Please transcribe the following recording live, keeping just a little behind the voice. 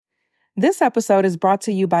This episode is brought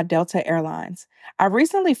to you by Delta Airlines. I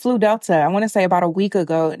recently flew Delta, I want to say about a week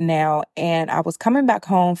ago now, and I was coming back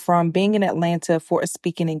home from being in Atlanta for a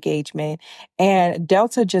speaking engagement, and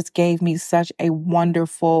Delta just gave me such a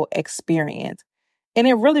wonderful experience. And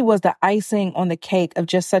it really was the icing on the cake of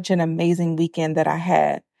just such an amazing weekend that I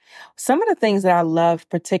had. Some of the things that I loved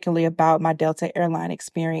particularly about my Delta airline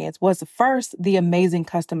experience was first, the amazing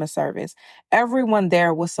customer service. Everyone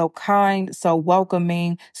there was so kind, so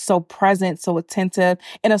welcoming, so present, so attentive.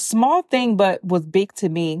 And a small thing, but was big to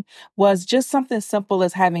me, was just something simple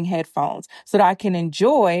as having headphones so that I can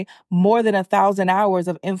enjoy more than 1,000 hours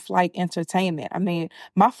of in-flight entertainment. I mean,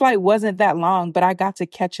 my flight wasn't that long, but I got to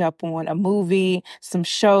catch up on a movie, some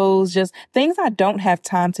shows, just things I don't have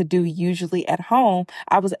time to do usually at home.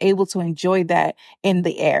 I was able to enjoy that in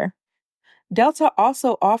the air. Delta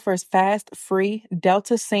also offers fast, free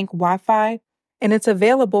Delta Sync Wi-Fi, and it's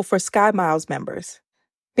available for SkyMiles members.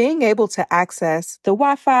 Being able to access the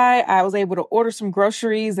Wi-Fi, I was able to order some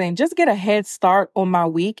groceries and just get a head start on my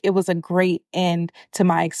week. It was a great end to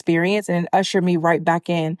my experience and it ushered me right back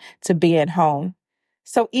in to being home.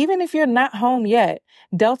 So even if you're not home yet,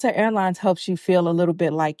 Delta Airlines helps you feel a little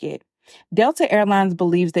bit like it. Delta Airlines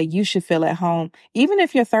believes that you should feel at home, even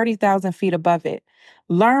if you're 30,000 feet above it.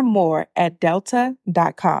 Learn more at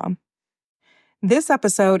delta.com. This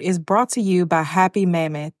episode is brought to you by Happy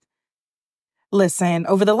Mammoth. Listen,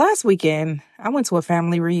 over the last weekend, I went to a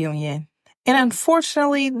family reunion, and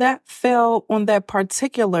unfortunately, that fell on that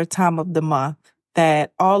particular time of the month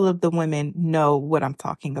that all of the women know what I'm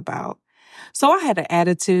talking about. So I had an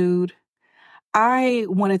attitude. I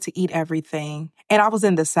wanted to eat everything. And I was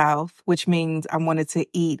in the South, which means I wanted to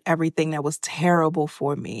eat everything that was terrible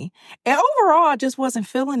for me. And overall, I just wasn't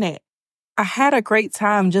feeling it. I had a great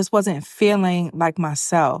time, just wasn't feeling like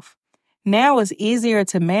myself. Now it's easier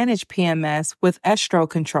to manage PMS with Estro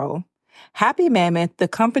Control. Happy Mammoth, the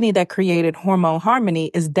company that created Hormone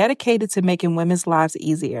Harmony, is dedicated to making women's lives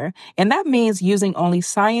easier. And that means using only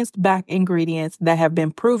science-backed ingredients that have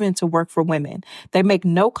been proven to work for women. They make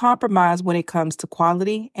no compromise when it comes to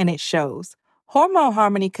quality, and it shows. Hormone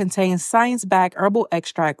Harmony contains science-backed herbal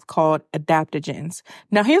extracts called adaptogens.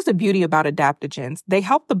 Now, here's the beauty about adaptogens. They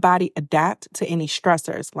help the body adapt to any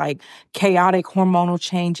stressors, like chaotic hormonal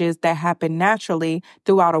changes that happen naturally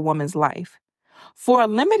throughout a woman's life. For a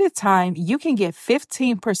limited time, you can get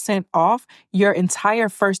 15% off your entire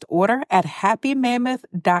first order at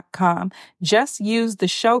happymammoth.com. Just use the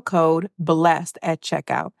show code BLESSED at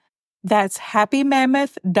checkout. That's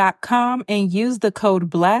happymammoth.com and use the code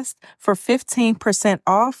BLESSED for 15%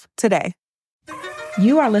 off today.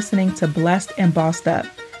 You are listening to Blessed and Bossed Up,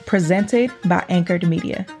 presented by Anchored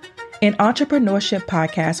Media, an entrepreneurship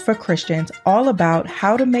podcast for Christians all about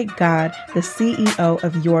how to make God the CEO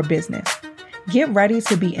of your business. Get ready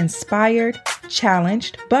to be inspired,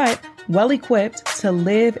 challenged, but well-equipped to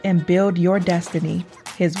live and build your destiny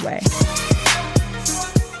His way.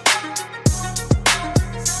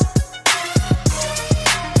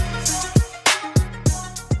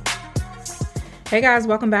 Hey guys,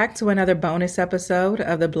 welcome back to another bonus episode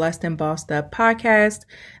of the Blessed and Bossed Up podcast.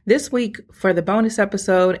 This week, for the bonus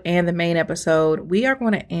episode and the main episode, we are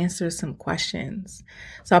going to answer some questions.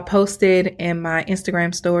 So I posted in my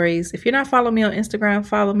Instagram stories. If you're not following me on Instagram,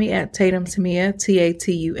 follow me at Tatum Temia,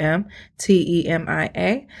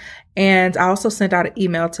 TatumTemia. And I also sent out an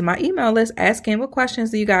email to my email list asking what questions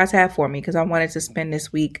do you guys have for me, because I wanted to spend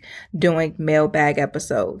this week doing mailbag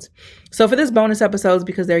episodes. So for this bonus episodes,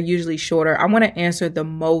 because they're usually shorter, I want to answer the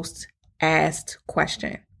most asked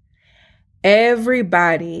question.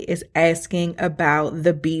 Everybody is asking about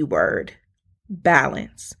the B word,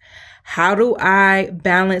 balance. How do I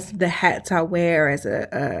balance the hats I wear as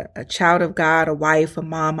a child of God, a wife, a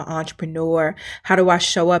mom, an entrepreneur? How do I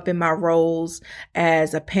show up in my roles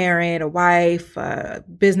as a parent, a wife, a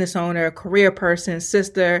business owner, a career person,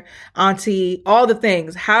 sister, auntie, all the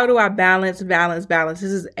things? How do I balance? This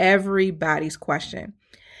is everybody's question.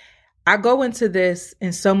 I go into this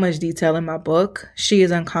in so much detail in my book, She is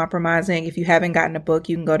Uncompromising. If you haven't gotten a book,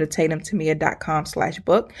 you can go to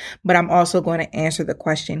tatumtemia.com/book. But I'm also going to answer the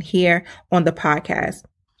question here on the podcast.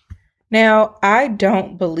 Now, I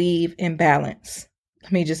don't believe in balance.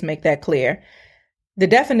 Let me just make that clear. The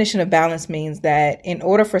definition of balance means that in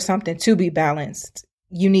order for something to be balanced,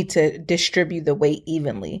 you need to distribute the weight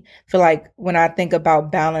evenly. I feel like when I think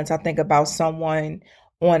about balance, I think about someone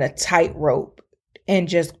on a tightrope and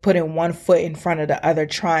just putting one foot in front of the other,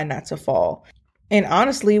 trying not to fall. And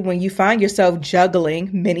honestly, when you find yourself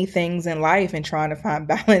juggling many things in life and trying to find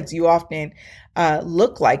balance, you often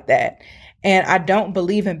look like that. And I don't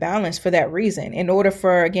believe in balance for that reason. In order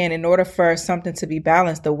for something to be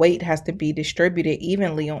balanced, the weight has to be distributed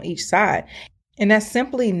evenly on each side. And that's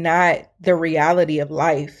simply not the reality of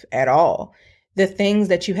life at all. The things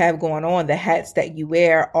that you have going on, the hats that you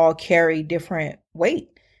wear, all carry different weight.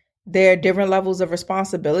 There are different levels of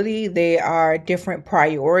responsibility. They are different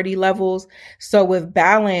priority levels. So with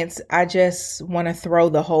balance, I just want to throw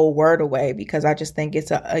the whole word away because I just think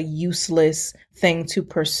it's a useless thing to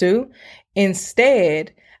pursue.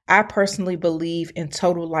 Instead, I personally believe in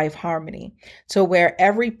total life harmony, to where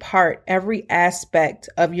every part, every aspect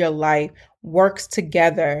of your life works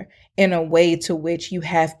together in a way to which you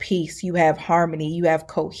have peace, you have harmony, you have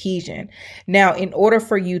cohesion. Now, in order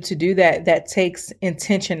for you to do that, that takes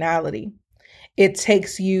intentionality. It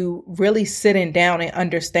takes you really sitting down and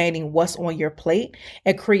understanding what's on your plate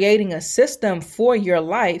and creating a system for your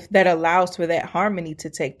life that allows for that harmony to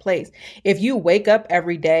take place. If you wake up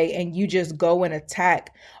every day and you just go and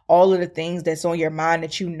attack all of the things that's on your mind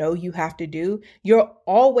that you know you have to do, you'll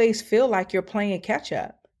always feel like you're playing catch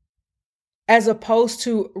up, as opposed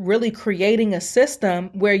to really creating a system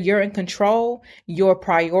where you're in control, your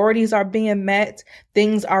priorities are being met,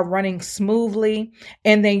 things are running smoothly,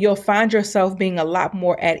 and then you'll find yourself being a lot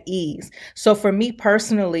more at ease. So for me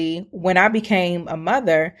personally, when I became a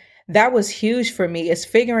mother, that was huge for me, is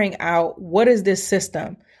figuring out what is this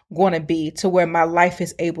system going to be to where my life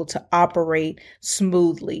is able to operate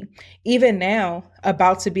smoothly. Even now,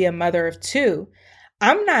 about to be a mother of two,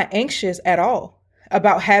 I'm not anxious at all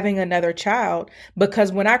about having another child,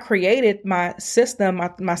 because when I created my system,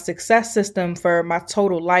 my success system for my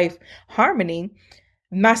total life harmony,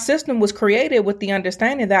 my system was created with the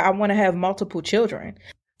understanding that I want to have multiple children.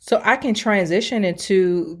 So I can transition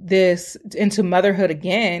into motherhood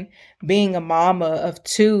again, being a mama of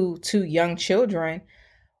two young children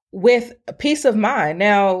with peace of mind.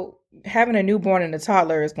 Now, having a newborn and a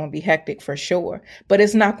toddler is going to be hectic for sure, but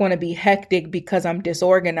it's not going to be hectic because I'm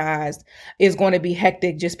disorganized. It's going to be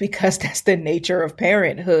hectic just because that's the nature of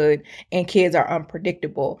parenthood, and kids are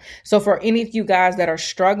unpredictable. So for any of you guys that are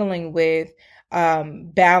struggling with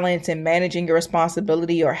balance and managing your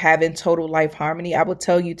responsibility or having total life harmony, I would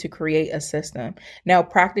tell you to create a system. Now,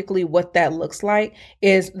 practically what that looks like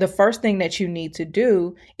is the first thing that you need to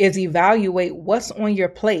do is evaluate what's on your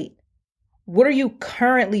plate. What are you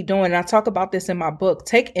currently doing? And I talk about this in my book.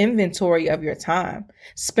 Take inventory of your time.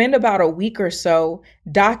 Spend about a week or so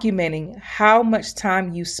documenting how much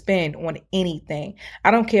time you spend on anything.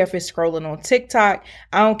 I don't care if it's scrolling on TikTok.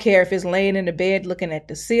 I don't care if it's laying in the bed looking at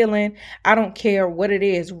the ceiling. I don't care what it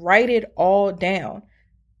is. Write it all down.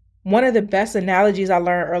 One of the best analogies I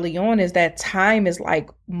learned early on is that time is like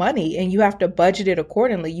money and you have to budget it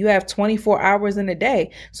accordingly. You have 24 hours in a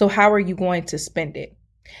day. So how are you going to spend it?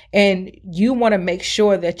 And you want to make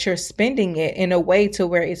sure that you're spending it in a way to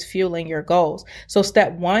where it's fueling your goals. So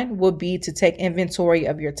step one will be to take inventory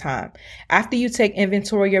of your time. After you take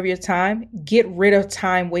inventory of your time, get rid of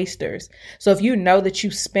time wasters. So if you know that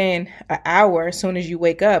you spend an hour as soon as you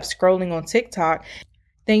wake up scrolling on TikTok,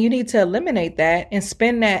 then you need to eliminate that and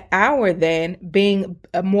spend that hour then being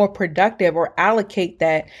more productive, or allocate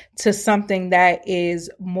that to something that is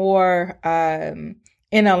more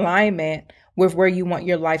in alignment with where you want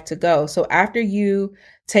your life to go. So after you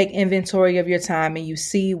take inventory of your time and you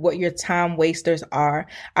see what your time wasters are,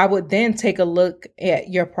 I would then take a look at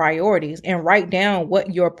your priorities and write down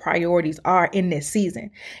what your priorities are in this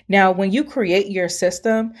season. Now, when you create your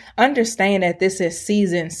system, understand that this is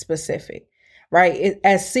season specific. Right?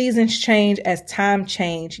 As seasons change, as time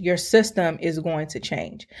change, your system is going to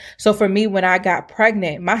change. So for me, when I got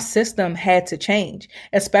pregnant, my system had to change,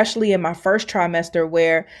 especially in my first trimester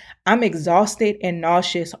where I'm exhausted and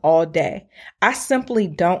nauseous all day. I simply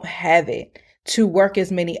don't have it to work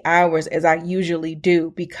as many hours as I usually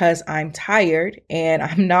do because I'm tired and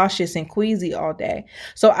I'm nauseous and queasy all day.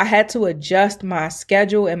 So I had to adjust my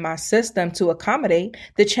schedule and my system to accommodate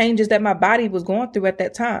the changes that my body was going through at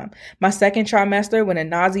that time. My second trimester, when the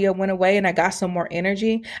nausea went away and I got some more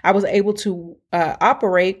energy, I was able to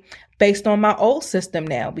operate based on my old system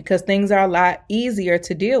now, because things are a lot easier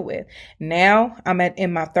to deal with. Now I'm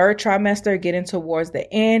in my third trimester, getting towards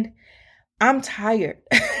the end. I'm tired.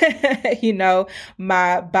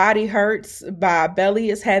 My body hurts, my belly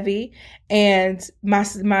is heavy, And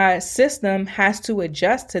my system has to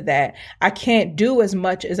adjust to that. I can't do as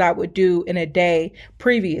much as I would do in a day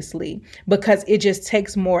previously because it just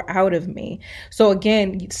takes more out of me. So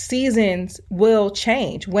again, seasons will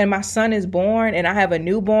change. When my son is born and I have a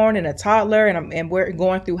newborn and a toddler and we're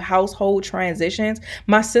going through household transitions,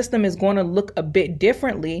 my system is going to look a bit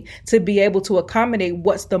differently to be able to accommodate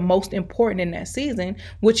what's the most important in that season,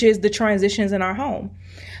 which is the transitions in our home.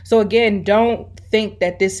 So again, don't think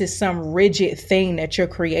that this is some rigid thing that you're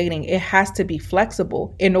creating. It has to be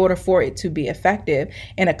flexible in order for it to be effective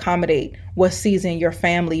and accommodate what season your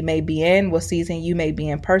family may be in, what season you may be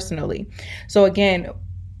in personally. So again,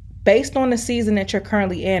 based on the season that you're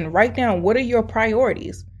currently in, write down what are your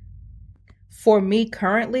priorities. For me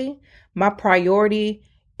currently, my priority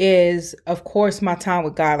is, of course, my time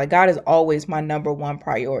with God. Like, God is always my number one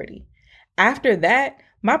priority. After that,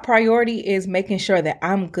 my priority is making sure that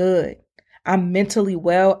I'm good. I'm mentally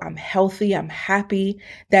well, I'm healthy, I'm happy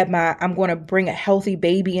that I'm going to bring a healthy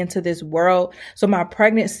baby into this world. So my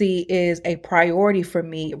pregnancy is a priority for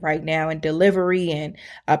me right now, and delivery and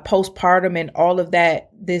postpartum and all of that,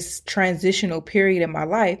 this transitional period in my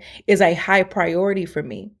life is a high priority for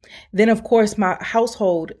me. Then of course, my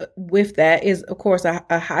household with that is of course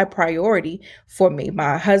a high priority for me.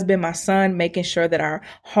 My husband, my son, making sure that our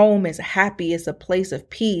home is happy, it's a place of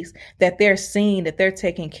peace, that they're seen, that they're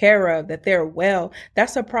taken care of, that they're well,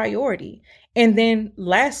 that's a priority. And then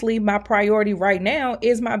lastly, my priority right now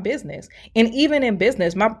is my business. And even in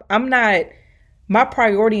business, my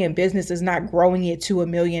priority in business is not growing it to $1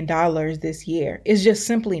 million this year. It's just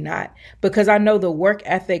simply not, because I know the work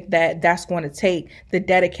ethic that's going to take, the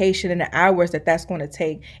dedication and the hours that's going to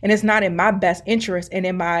take. And it's not in my best interest and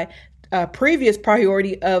in my previous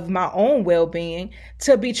priority of my own well-being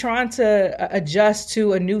to be trying to adjust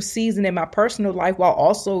to a new season in my personal life while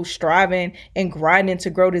also striving and grinding to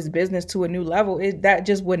grow this business to a new level. That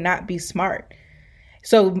just would not be smart.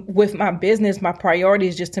 So with my business, my priority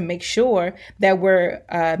is just to make sure that we're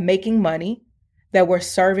making money, that we're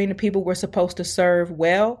serving the people we're supposed to serve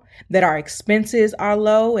well, that our expenses are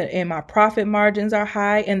low and my profit margins are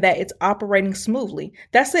high, and that it's operating smoothly.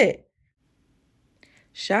 That's it.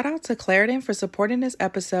 Shout out to Claritin for supporting this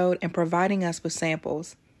episode and providing us with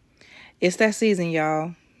samples. It's that season,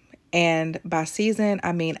 y'all. And by season,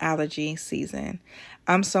 I mean allergy season.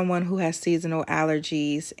 I'm someone who has seasonal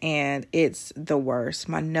allergies and it's the worst.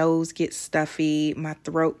 My nose gets stuffy, my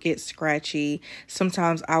throat gets scratchy.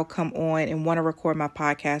 Sometimes I'll come on and want to record my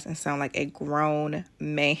podcast and sound like a grown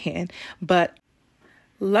man. But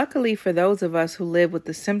luckily for those of us who live with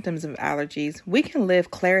the symptoms of allergies, we can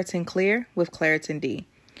live Claritin Clear with Claritin D.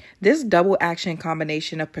 This double action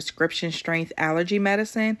combination of prescription strength allergy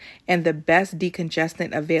medicine and the best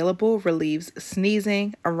decongestant available relieves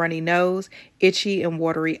sneezing, a runny nose, itchy and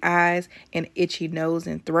watery eyes, and itchy nose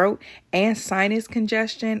and throat, and sinus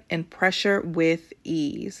congestion and pressure with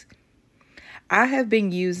ease. I have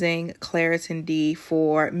been using Claritin D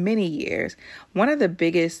for many years. One of the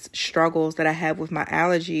biggest struggles that I have with my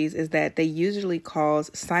allergies is that they usually cause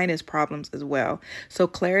sinus problems as well. So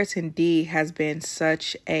Claritin D has been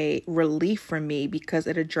such a relief for me because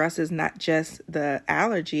it addresses not just the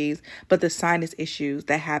allergies, but the sinus issues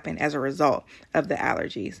that happen as a result of the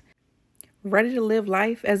allergies. Ready to live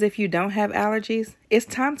life as if you don't have allergies? It's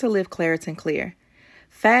time to live Claritin Clear.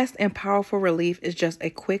 Fast and powerful relief is just a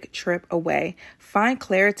quick trip away. Find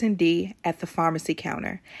Claritin D at the pharmacy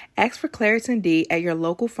counter. Ask for Claritin D at your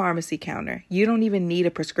local pharmacy counter. You don't even need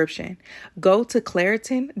a prescription. Go to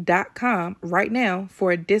Claritin.com right now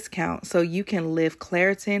for a discount so you can live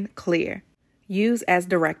Claritin Clear. Use as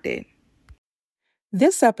directed.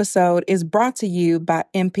 This episode is brought to you by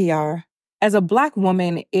NPR. As a Black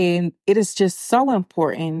woman, it is just so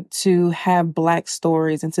important to have Black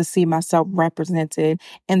stories and to see myself represented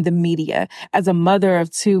in the media. As a mother of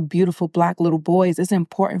two beautiful Black little boys, it's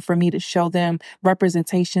important for me to show them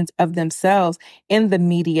representations of themselves in the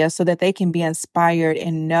media so that they can be inspired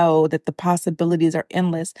and know that the possibilities are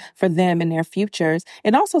endless for them and their futures,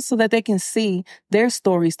 and also so that they can see their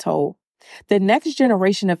stories told. The next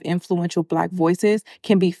generation of influential Black voices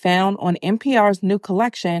can be found on NPR's new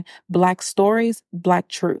collection, Black Stories, Black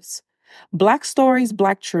Truths. Black Stories,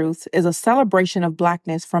 Black Truths is a celebration of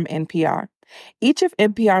Blackness from NPR. Each of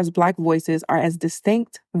NPR's Black voices are as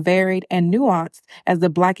distinct, varied, and nuanced as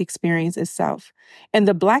the Black experience itself. In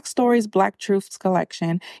the Black Stories, Black Truths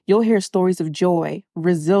collection, you'll hear stories of joy,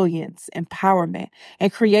 resilience, empowerment,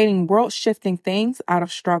 and creating world-shifting things out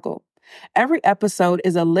of struggle. Every episode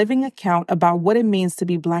is a living account about what it means to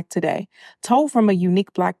be Black today, told from a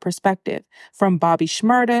unique Black perspective. From Bobby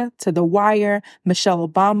Shmurda to The Wire, Michelle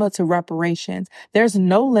Obama to reparations, there's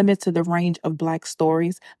no limit to the range of Black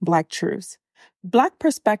stories, Black truths. Black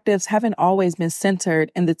perspectives haven't always been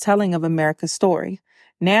centered in the telling of America's story.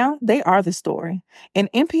 Now they are the story. In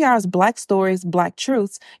NPR's Black Stories, Black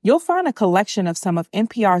Truths, you'll find a collection of some of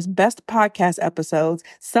NPR's best podcast episodes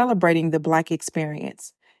celebrating the Black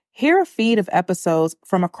experience. Hear a feed of episodes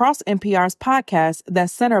from across NPR's podcasts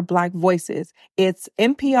that center Black voices. It's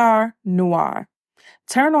NPR Noir.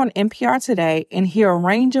 Turn on NPR today and hear a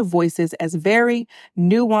range of voices as varied,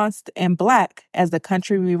 nuanced, and Black as the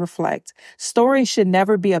country we reflect. Stories should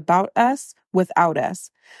never be about us without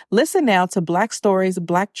us. Listen now to Black Stories,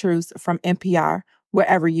 Black Truths from NPR,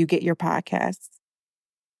 wherever you get your podcasts.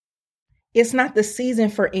 It's not the season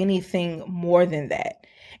for anything more than that.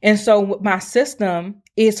 And so my system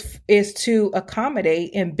is to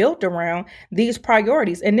accommodate and built around these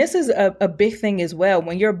priorities. And this is a big thing as well.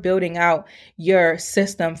 When you're building out your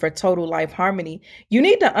system for total life harmony, you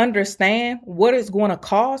need to understand what it's going to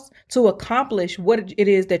cost to accomplish what it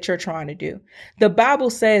is that you're trying to do. The Bible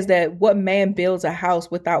says that what man builds a house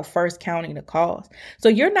without first counting the cost. So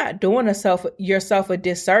you're not doing yourself a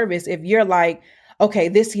disservice if you're like, okay,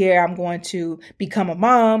 this year I'm going to become a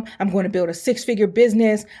mom. I'm going to build a 6-figure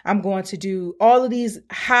business. I'm going to do all of these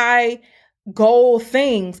high goal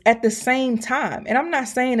things at the same time. And I'm not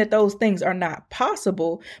saying that those things are not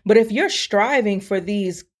possible, but if you're striving for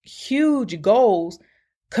these huge goals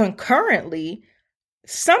concurrently,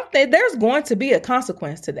 there's going to be a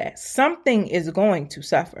consequence to that. Something is going to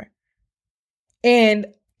suffer. And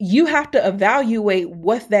you have to evaluate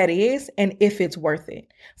what that is and if it's worth it.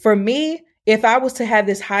 For me, if I was to have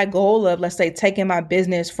this high goal of, let's say, taking my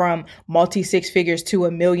business from multi 6 figures to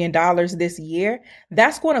 $1 million this year,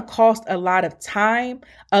 that's going to cost a lot of time,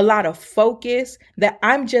 a lot of focus that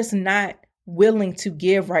I'm just not willing to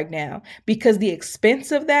give right now, because the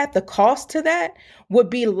expense of that, the cost to that would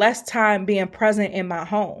be less time being present in my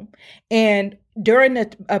home. And during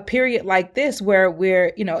a period like this where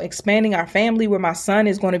we're, expanding our family, where my son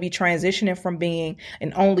is going to be transitioning from being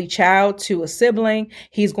an only child to a sibling,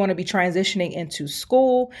 he's going to be transitioning into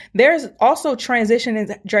school. There's also transitions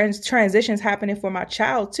happening for my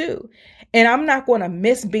child too. And I'm not going to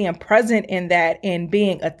miss being present in that and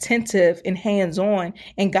being attentive and hands-on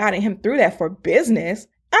and guiding him through that for business.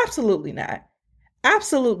 Absolutely not.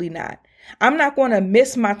 Absolutely not. I'm not going to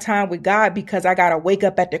miss my time with God because I got to wake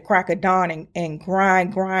up at the crack of dawn and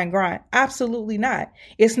grind. Absolutely not.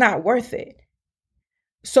 It's not worth it.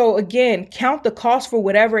 So again, count the cost for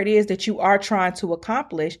whatever it is that you are trying to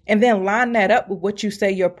accomplish, and then line that up with what you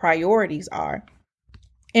say your priorities are.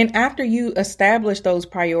 And after you establish those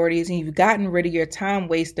priorities and you've gotten rid of your time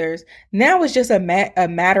wasters, now it's just a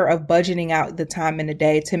matter of budgeting out the time in the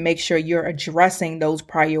day to make sure you're addressing those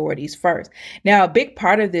priorities first. Now, a big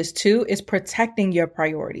part of this too is protecting your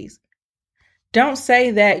priorities. Don't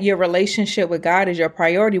say that your relationship with God is your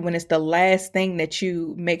priority when it's the last thing that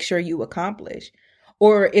you make sure you accomplish.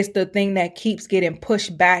 Or it's the thing that keeps getting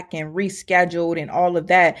pushed back and rescheduled and all of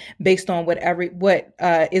that based on what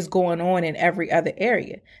is going on in every other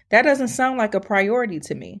area. That doesn't sound like a priority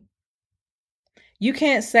to me. You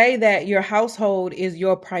can't say that your household is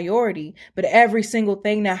your priority, but every single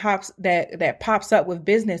thing that pops up with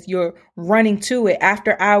business, you're running to it.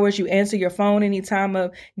 After hours, you answer your phone any time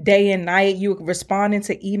of day and night. You responding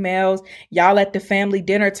to emails. Y'all at the family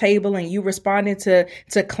dinner table, and you responding to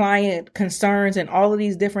client concerns and all of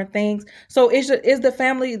these different things. So is the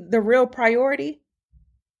family the real priority?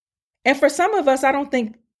 And for some of us, I don't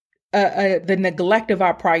think the neglect of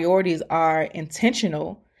our priorities are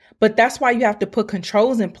intentional. But that's why you have to put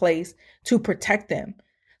controls in place to protect them.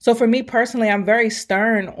 So for me personally, I'm very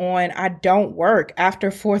stern on I don't work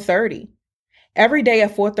after 4:30. Every day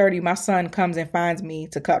at 4:30, my son comes and finds me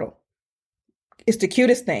to cuddle. It's the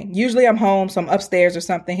cutest thing. Usually I'm home, so I'm upstairs or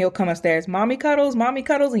something. He'll come upstairs, mommy cuddles,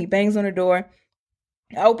 and he bangs on the door.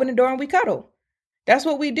 I open the door and we cuddle. That's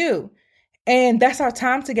what we do. And that's our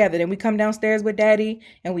time together. Then we come downstairs with daddy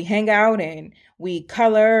and we hang out and we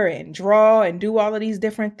color and draw and do all of these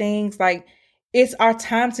different things. Like, it's our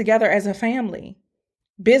time together as a family.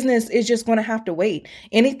 Business is just going to have to wait.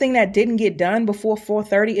 Anything that didn't get done before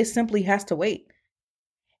 4:30, it simply has to wait.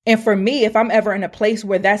 And for me, if I'm ever in a place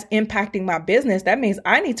where that's impacting my business, that means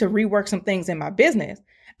I need to rework some things in my business.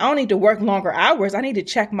 I don't need to work longer hours. I need to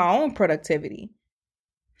check my own productivity.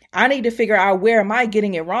 I need to figure out where am I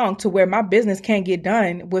getting it wrong to where my business can't get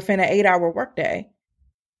done within an 8-hour workday.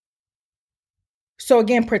 So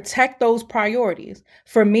again, protect those priorities.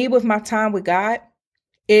 For me, with my time with God,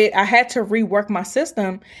 I had to rework my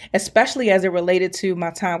system, especially as it related to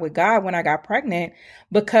my time with God when I got pregnant,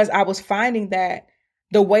 because I was finding that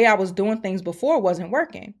the way I was doing things before wasn't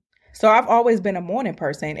working. So I've always been a morning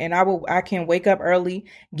person, and I can wake up early,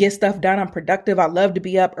 get stuff done. I'm productive. I love to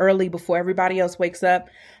be up early before everybody else wakes up.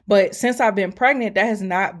 But since I've been pregnant, that has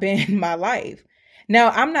not been my life. Now,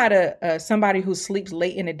 I'm not a somebody who sleeps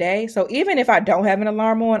late in the day. So even if I don't have an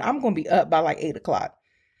alarm on, I'm going to be up by like 8 o'clock.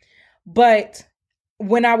 But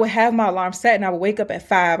when I would have my alarm set and I would wake up at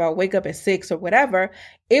 5, I would wake up at 6 or whatever,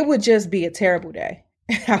 it would just be a terrible day.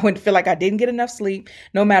 I would feel like I didn't get enough sleep.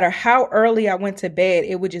 No matter how early I went to bed,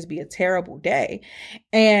 it would just be a terrible day.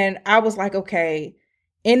 And I was like, okay,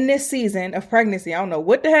 in this season of pregnancy, I don't know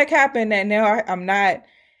what the heck happened that now I'm not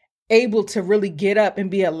able to really get up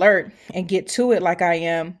and be alert and get to it like I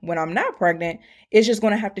am when I'm not pregnant. It's just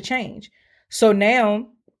going to have to change. So now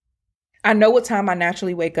I know what time I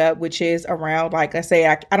naturally wake up, which is around, like I say,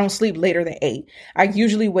 I don't sleep later than 8. I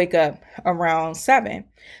usually wake up around 7.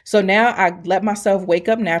 So now I let myself wake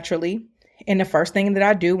up naturally. And the first thing that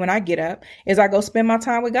I do when I get up is I go spend my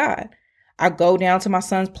time with God. I go down to my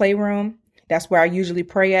son's playroom. That's where I usually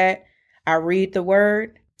pray at. I read the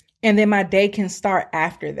word, and then my day can start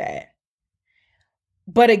after that.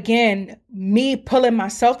 But again, me pulling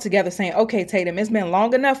myself together saying, okay, Tatum, it's been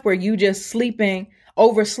long enough where you just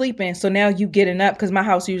oversleeping. So now you getting up, because my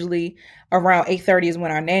house usually around 8:30 is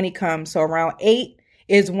when our nanny comes. So around 8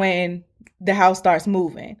 is when the house starts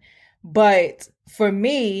moving. But for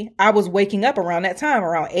me, I was waking up around that time,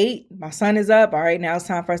 around 8. My son is up. All right, now it's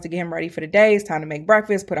time for us to get him ready for the day. It's time to make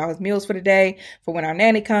breakfast, put out his meals for the day, for when our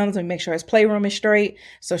nanny comes, and make sure his playroom is straight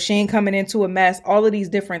so she ain't coming into a mess, all of these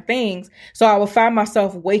different things. So I would find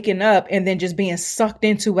myself waking up and then just being sucked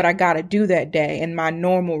into what I got to do that day and my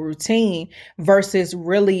normal routine versus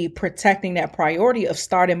really protecting that priority of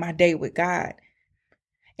starting my day with God.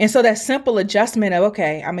 And so that simple adjustment of,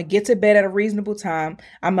 okay, I'm going to get to bed at a reasonable time.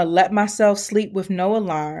 I'm going to let myself sleep with no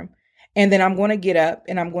alarm. And then I'm going to get up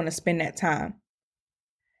and I'm going to spend that time.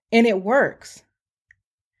 And it works.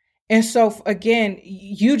 And so again,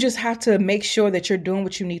 you just have to make sure that you're doing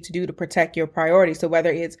what you need to do to protect your priorities. So whether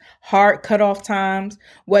it's hard cutoff times,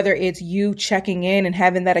 whether it's you checking in and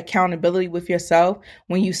having that accountability with yourself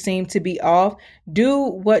when you seem to be off, do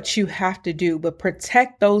what you have to do, but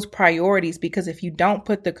protect those priorities, because if you don't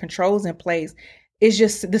put the controls in place, the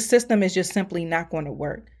system is just simply not going to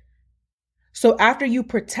work. So after you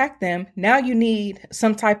protect them, now you need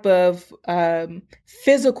some type of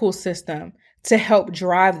physical system to help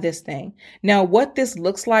drive this thing. Now, what this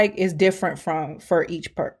looks like is different for each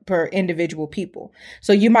per individual people.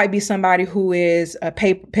 So you might be somebody who is a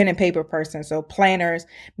pen and paper person. So planners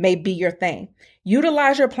may be your thing.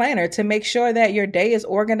 Utilize your planner to make sure that your day is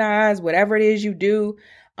organized, whatever it is you do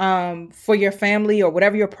for your family or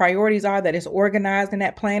whatever your priorities are, that is organized in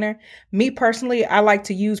that planner. Me personally, I like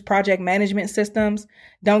to use project management systems.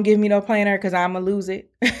 Don't give me no planner because I'm going to lose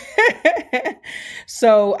it.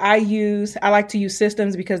 So I like to use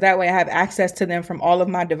systems because that way I have access to them from all of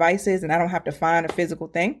my devices and I don't have to find a physical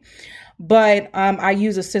thing. But I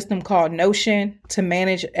use a system called Notion to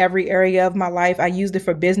manage every area of my life. I used it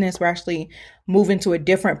for business. We're actually moving to a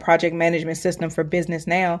different project management system for business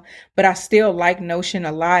now, but I still like Notion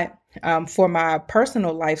a lot for my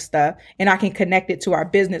personal life stuff, and I can connect it to our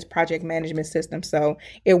business project management system. So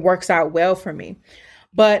it works out well for me.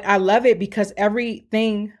 But I love it because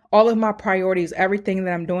everything, all of my priorities, everything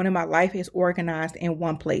that I'm doing in my life is organized in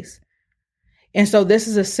one place. And so this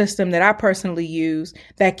is a system that I personally use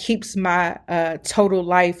that keeps my total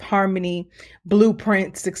life harmony,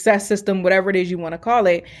 blueprint, success system, whatever it is you want to call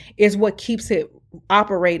it, is what keeps it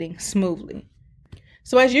operating smoothly.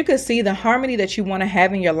 So as you can see, the harmony that you want to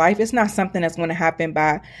have in your life, it's not something that's going to happen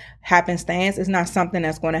by happenstance. It's not something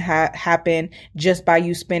that's going to happen just by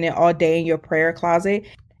you spending all day in your prayer closet.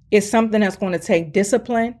 It's something that's going to take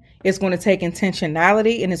discipline. It's going to take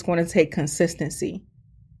intentionality, and it's going to take consistency.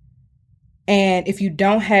 And if you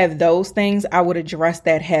don't have those things, I would address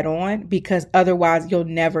that head on, because otherwise you'll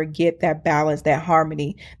never get that balance, that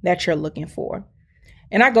harmony that you're looking for.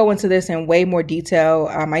 And I go into this in way more detail.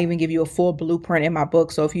 I even give you a full blueprint in my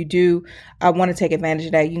book. So if you do want to take advantage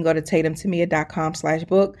of that, you can go to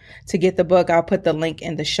tatumtemia.com/book to get the book. I'll put the link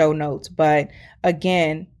in the show notes. But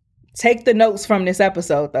again, take the notes from this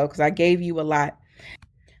episode though, because I gave you a lot.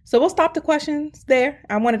 So we'll stop the questions there.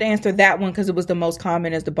 I wanted to answer that one because it was the most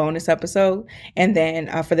common as the bonus episode. And then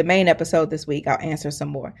for the main episode this week, I'll answer some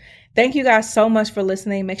more. Thank you guys so much for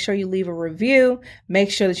listening. Make sure you leave a review.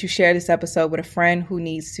 Make sure that you share this episode with a friend who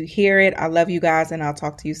needs to hear it. I love you guys, and I'll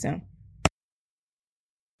talk to you soon.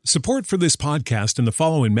 Support for this podcast and the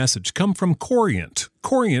following message come from Corient.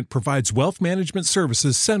 Corient provides wealth management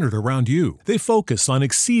services centered around you. They focus on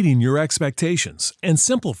exceeding your expectations and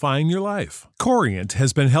simplifying your life. Corient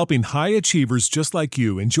has been helping high achievers just like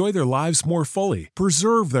you enjoy their lives more fully,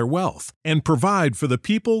 preserve their wealth, and provide for the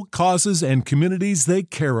people, causes, and communities they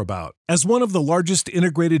care about. As one of the largest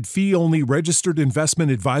integrated fee-only registered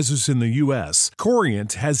investment advisors in the U.S.,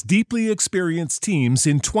 Corient has deeply experienced teams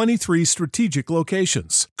in 23 strategic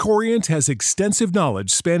locations. Corient has extensive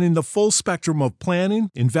knowledge spanning the full spectrum of planning,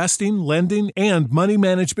 investing, lending, and money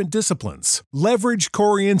management disciplines. Leverage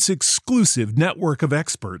Corient's exclusive network of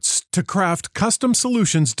experts to craft custom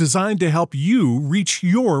solutions designed to help you reach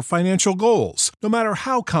your financial goals, no matter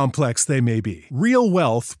how complex they may be. Real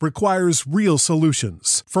wealth requires real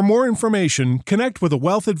solutions. For more information, connect with a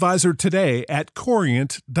wealth advisor today at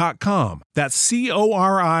Corient.com. That's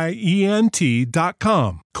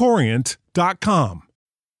Corient.com. Corient.com.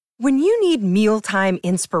 When you need mealtime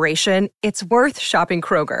inspiration, it's worth shopping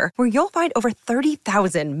Kroger, where you'll find over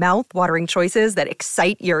 30,000 mouth-watering choices that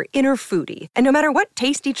excite your inner foodie. And no matter what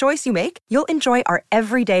tasty choice you make, you'll enjoy our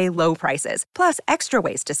everyday low prices, plus extra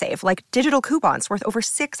ways to save, like digital coupons worth over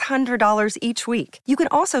 $600 each week. You can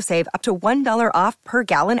also save up to $1 off per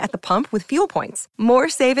gallon at the pump with fuel points. More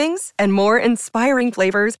savings and more inspiring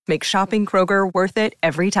flavors make shopping Kroger worth it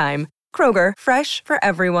every time. Kroger, fresh for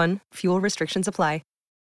everyone. Fuel restrictions apply.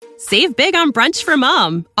 Save big on brunch for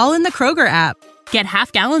mom, all in the Kroger app. Get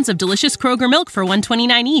half gallons of delicious Kroger milk for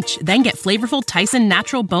 $1.29 each. Then get flavorful Tyson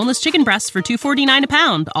natural boneless chicken breasts for $2.49 a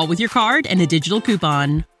pound, all with your card and a digital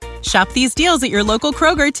coupon. Shop these deals at your local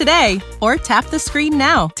Kroger today, or tap the screen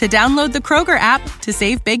now to download the Kroger app to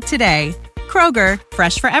save big today. Kroger,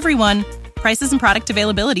 fresh for everyone. Prices and product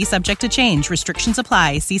availability subject to change. Restrictions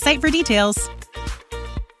apply. See site for details.